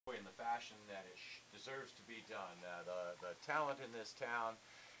fashion that it deserves to be done. The talent in this town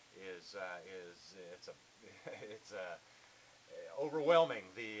is it's a it's a overwhelming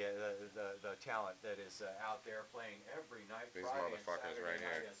the talent that is out there playing every night, These Friday and motherfuckers Saturday right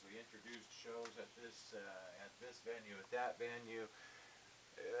night, here. as we introduced shows at this venue, at that venue.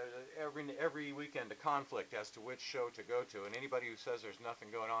 Every weekend a conflict as to which show to go to, and anybody who says there's nothing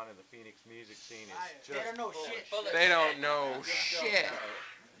going on in the Phoenix music scene is just they don't know shit. They don't know shit.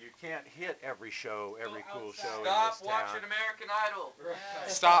 You can't hit every show, every cool show in Stop this town. watching American Idol. Right.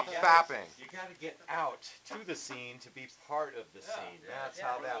 Stop You fapping. You got to get out to the scene to be part of the scene. That's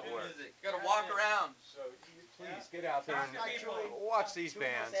how that works. You gotta walk around. So please get out there and People watch these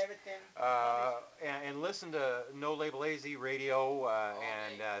bands and listen to No Label AZ Radio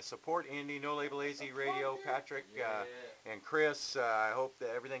and support indie No Label AZ Radio. Patrick and Chris, I hope that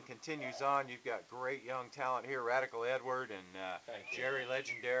everything continues on. You've got great young talent here, Radical Edward and Jerry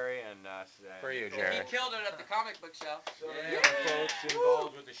Legendary and For you, He Jerry. killed it at the comic book show. so many young folks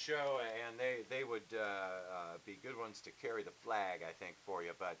involved with the show, and they would be good ones to carry the flag, I think, for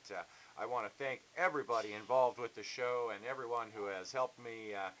you. But I want to thank everybody involved with the show and everyone who has helped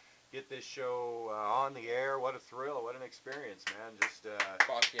me get this show on the air. What a thrill! What an experience, man! Just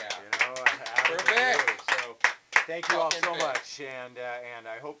Fuck yeah. out of the blue. So thank you all so much, and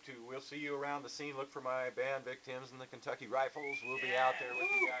I hope we'll see you around the scene. Look for my band, Vic Tim's and the Kentucky Rifles. We'll be out there with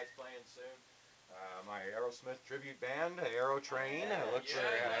you guys playing soon. My Aerosmith tribute band, Aero Train. Look for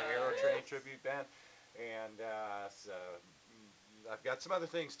Aero Train tribute band, and so I've got some other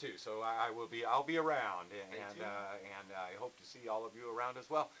things too. So I'll be around, and I hope to see all of you around as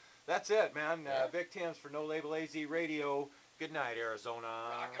well. That's it, man. Vic Tim's for No Label AZ Radio. Good night, Arizona.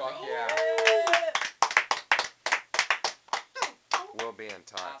 Fuck yeah. We'll be in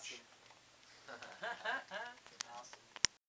touch. Awesome.